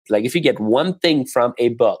Like if you get one thing from a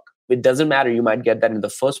book, it doesn't matter. You might get that in the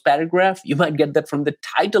first paragraph. You might get that from the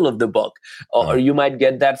title of the book, or you might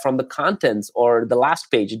get that from the contents or the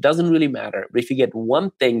last page. It doesn't really matter. But if you get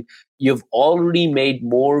one thing, you've already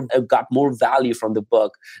got more value from the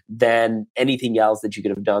book than anything else that you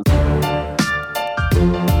could have done.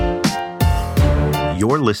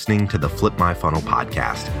 You're listening to the Flip My Funnel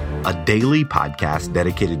podcast, a daily podcast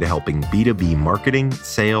dedicated to helping B2B marketing,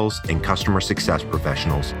 sales, and customer success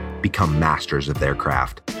professionals become masters of their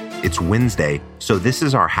craft. It's Wednesday, so this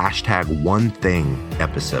is our #OneThing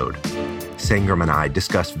episode. Sangram and I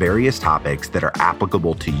discuss various topics that are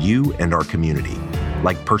applicable to you and our community,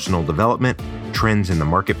 like personal development, trends in the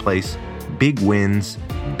marketplace, big wins,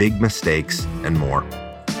 big mistakes, and more.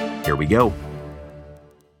 Here we go.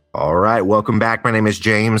 All right, welcome back. My name is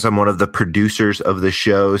James. I'm one of the producers of the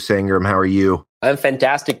show. Sangram, how are you? I'm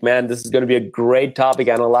fantastic, man. This is going to be a great topic.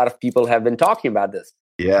 I know a lot of people have been talking about this.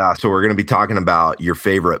 Yeah, so we're going to be talking about your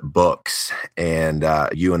favorite books, and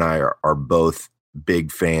you and I are both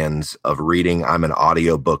big fans of reading. I'm an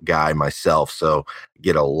audiobook guy myself, so I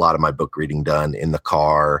get a lot of my book reading done in the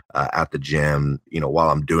car, at the gym, while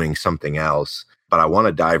I'm doing something else. But I want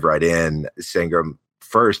to dive right in. Sangram,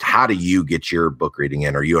 first, how do you get your book reading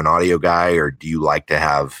in? Are you an audio guy, or do you like to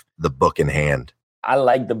have the book in hand? I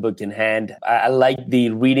like the book in hand. I like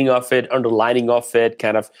the reading of it, underlining of it,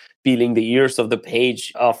 kind of feeling the ears of the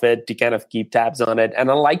page of it to kind of keep tabs on it.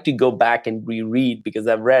 And I like to go back and reread because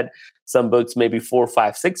I've read some books maybe 4,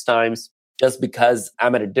 5, 6 times just because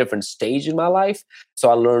I'm at a different stage in my life.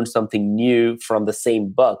 So I learned something new from the same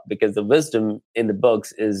book because the wisdom in the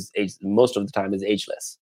books is most of the time is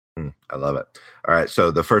ageless. I love it. All right.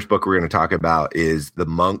 So the first book we're going to talk about is The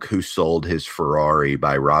Monk Who Sold His Ferrari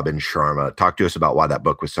by Robin Sharma. Talk to us about why that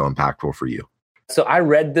book was so impactful for you. So I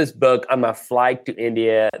read this book on my flight to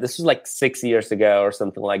India. This was like 6 years ago or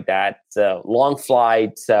something like that. So long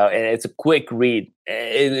flight. And it's a quick read.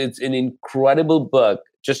 It's an incredible book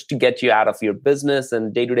just to get you out of your business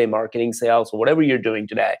and day-to-day marketing, sales, or whatever you're doing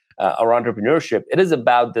today, or entrepreneurship. It is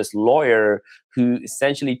about this lawyer who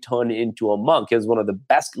essentially turned into a monk. He was one of the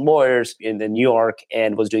best lawyers in New York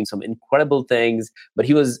and was doing some incredible things, but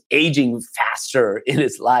he was aging faster in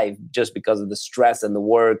his life just because of the stress and the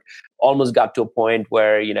work. Almost got to a point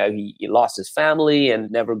where, he lost his family and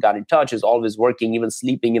never got in touch. He was always working, even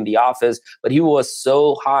sleeping in the office. But he was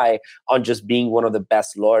so high on just being one of the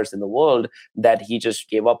best lawyers in the world that he just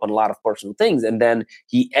gave up on a lot of personal things. And then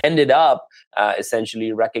he ended up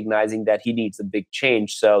essentially recognizing that he needs a big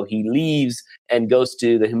change. So he leaves and goes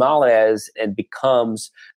to the Himalayas and becomes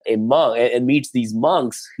a monk and meets these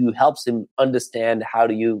monks who helps him understand how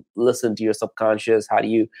do you listen to your subconscious, how do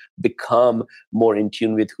you become more in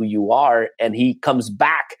tune with who you are. And he comes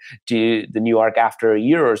back to the New York after a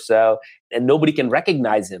year or so, and nobody can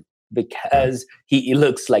recognize him because he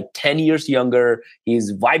looks like 10 years younger.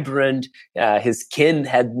 He's vibrant. His skin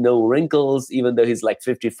had no wrinkles, even though he's like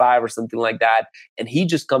 55 or something like that. And he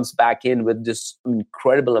just comes back in with this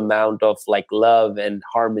incredible amount of like love and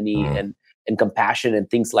harmony and compassion and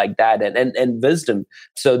things like that and wisdom.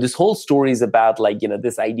 So this whole story is about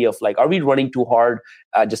this idea of are we running too hard,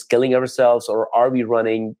 just killing ourselves, or are we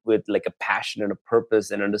running with like a passion and a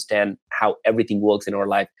purpose and understand how everything works in our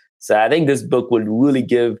life? So I think this book will really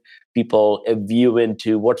give people a view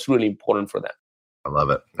into what's really important for them. I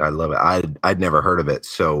love it. I'd never heard of it.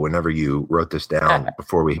 So whenever you wrote this down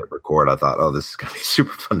before we hit record, I thought, this is going to be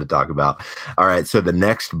super fun to talk about. All right. So the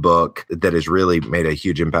next book that has really made a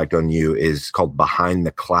huge impact on you is called Behind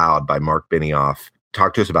the Cloud by Mark Benioff.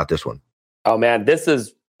 Talk to us about this one. Oh, man, this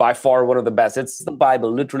is by far one of the best. It's the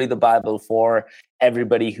Bible, literally the Bible for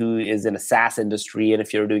everybody who is in a SaaS industry. And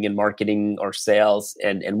if you're doing in marketing or sales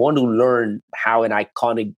and want to learn how an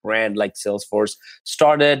iconic brand like Salesforce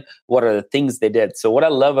started, what are the things they did? So what I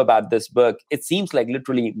love about this book, it seems like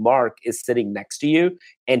literally Mark is sitting next to you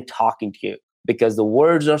and talking to you. Because the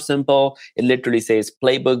words are simple. It literally says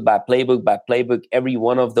playbook by playbook by playbook. Every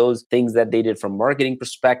one of those things that they did from marketing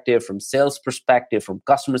perspective, from sales perspective, from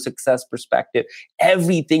customer success perspective,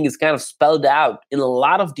 everything is kind of spelled out in a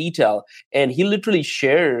lot of detail. And he literally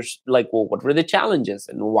shares what were the challenges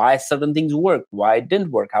and why certain things worked, why it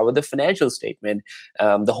didn't work, how were the financial statement.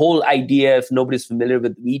 The whole idea, if nobody's familiar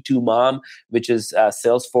with V2 Mom, which is a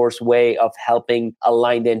Salesforce way of helping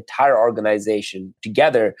align the entire organization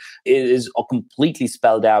together, is completely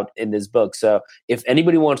spelled out in this book. So if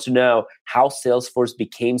anybody wants to know how Salesforce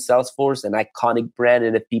became Salesforce, an iconic brand,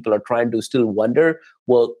 and if people are trying to still wonder,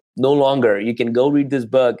 well, no longer. You can go read this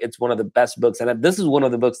book. It's one of the best books. And this is one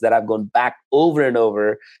of the books that I've gone back over and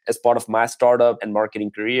over as part of my startup and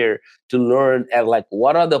marketing career to learn like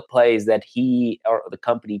what are the plays that he or the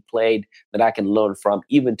company played that I can learn from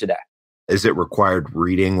even today. Is it required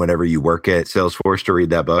reading whenever you work at Salesforce to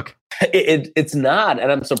read that book? It's not. And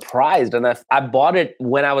I'm surprised. And I bought it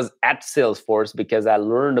when I was at Salesforce because I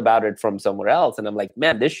learned about it from somewhere else. And I'm like,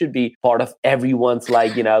 man, this should be part of everyone's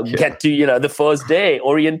get to, the first day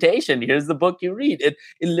orientation. Here's the book you read. It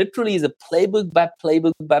literally is a playbook by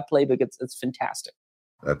playbook by playbook. It's fantastic.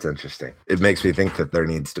 That's interesting. It makes me think that there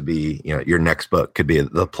needs to be, your next book could be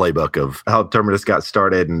the playbook of how Terminus got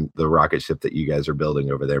started, and the rocket ship that you guys are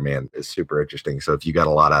building over there, man, is super interesting. So if you got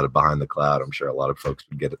a lot out of Behind the Cloud, I'm sure a lot of folks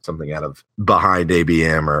would get something out of Behind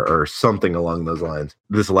ABM or something along those lines.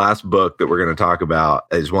 This last book that we're going to talk about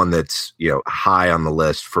is one that's, high on the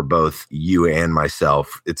list for both you and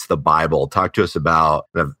myself. It's the Bible. Talk to us about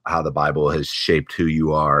how the Bible has shaped who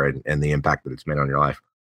you are and the impact that it's made on your life.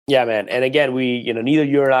 Yeah, man. And again, we, neither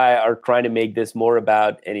you or I are trying to make this more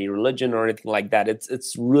about any religion or anything like that.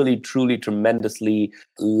 It's really, truly, tremendously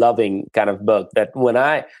loving kind of book that when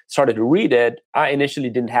I started to read it, I initially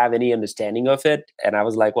didn't have any understanding of it. And I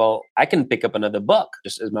was like, well, I can pick up another book.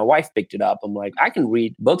 Just as my wife picked it up, I'm like, I can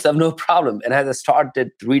read books. I have no problem. And as I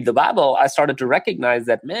started to read the Bible, I started to recognize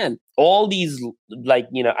that, man, all these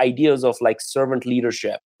ideas of servant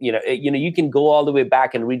leadership, you can go all the way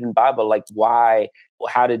back and read in the Bible,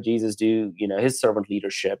 how did Jesus do, his servant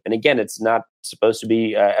leadership? And again, it's not supposed to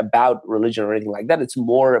be about religion or anything like that. It's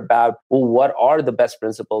more about, what are the best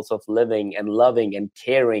principles of living and loving and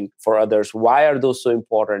caring for others? Why are those so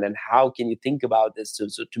important? And how can you think about this? So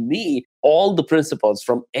to me, all the principles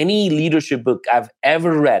from any leadership book I've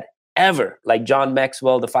ever read, like John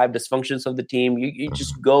Maxwell, The 5 Dysfunctions of the Team. You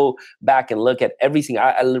just go back and look at everything.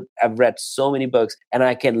 I've read so many books, and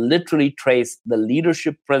I can literally trace the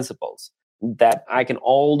leadership principles that I can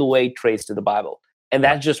all the way trace to the Bible. And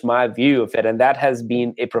that's just my view of it. And that has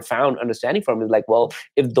been a profound understanding from it.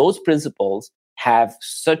 If those principles have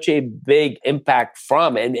such a big impact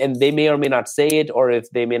from, and they may or may not say it, or if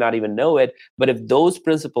they may not even know it, but if those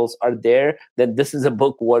principles are there, then this is a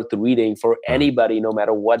book worth reading for anybody, no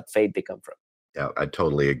matter what faith they come from. Yeah, I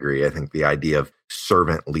totally agree. I think the idea of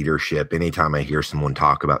servant leadership, anytime I hear someone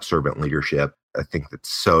talk about servant leadership, I think that's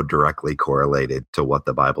so directly correlated to what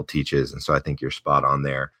the Bible teaches. And so I think you're spot on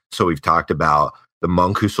there. So we've talked about The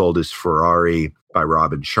Monk Who Sold His Ferrari by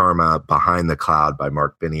Robin Sharma, Behind the Cloud by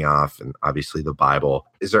Mark Benioff, and obviously the Bible.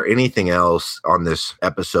 Is there anything else on this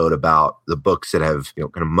episode about the books that have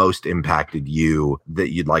kind of most impacted you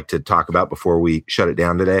that you'd like to talk about before we shut it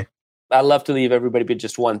down today? I'd love to leave everybody with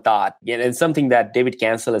just one thought. And something that David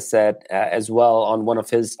Cancel has said as well on one of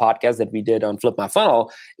his podcasts that we did on Flip My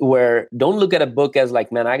Funnel, where don't look at a book as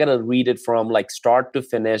man, I got to read it from start to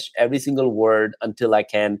finish, every single word until I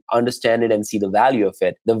can understand it and see the value of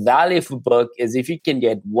it. The value of a book is if you can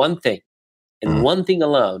get one thing and one thing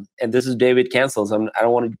alone. And this is David Cancel. So I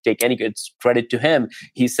don't want to take any credit to him.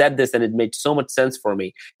 He said this and it made so much sense for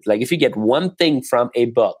me. It's if you get one thing from a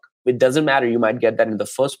book, it doesn't matter. You might get that in the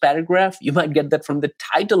first paragraph. You might get that from the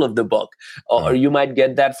title of the book, or you might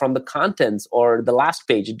get that from the contents or the last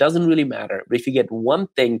page. It doesn't really matter. But if you get one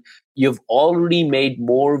thing, you've already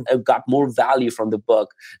got more value from the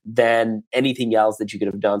book than anything else that you could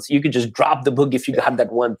have done. So you could just drop the book if you got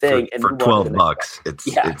that one thing. For $12,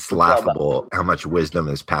 it's laughable how much wisdom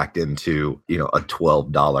is packed into, a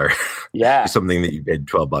 $12. Yeah. Something that you paid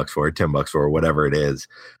 $12 for, $10 for, whatever it is.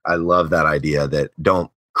 I love that idea that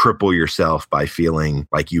don't cripple yourself by feeling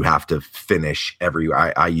like you have to finish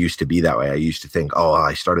I used to be that way. I used to think,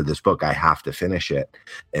 I started this book, I have to finish it.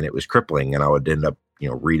 And it was crippling. And I would end up,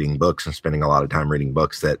 reading books and spending a lot of time reading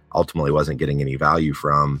books that ultimately wasn't getting any value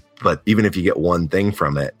from. But even if you get one thing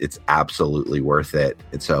from it, it's absolutely worth it.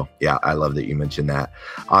 And so, yeah, I love that you mentioned that.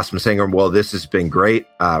 Awesome, Sangram. Well, this has been great.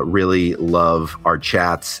 Really love our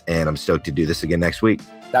chats, and I'm stoked to do this again next week.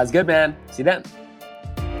 That's good, man. See you then.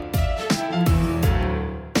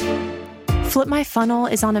 Flip My Funnel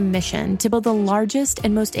is on a mission to build the largest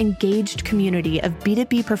and most engaged community of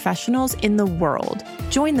B2B professionals in the world.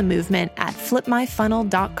 Join the movement at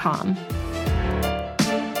flipmyfunnel.com.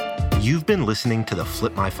 You've been listening to the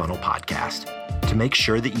Flip My Funnel podcast. To make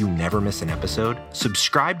sure that you never miss an episode,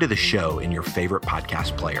 subscribe to the show in your favorite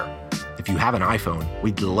podcast player. If you have an iPhone,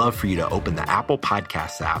 we'd love for you to open the Apple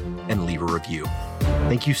Podcasts app and leave a review.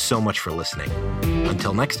 Thank you so much for listening.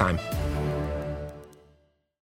 Until next time.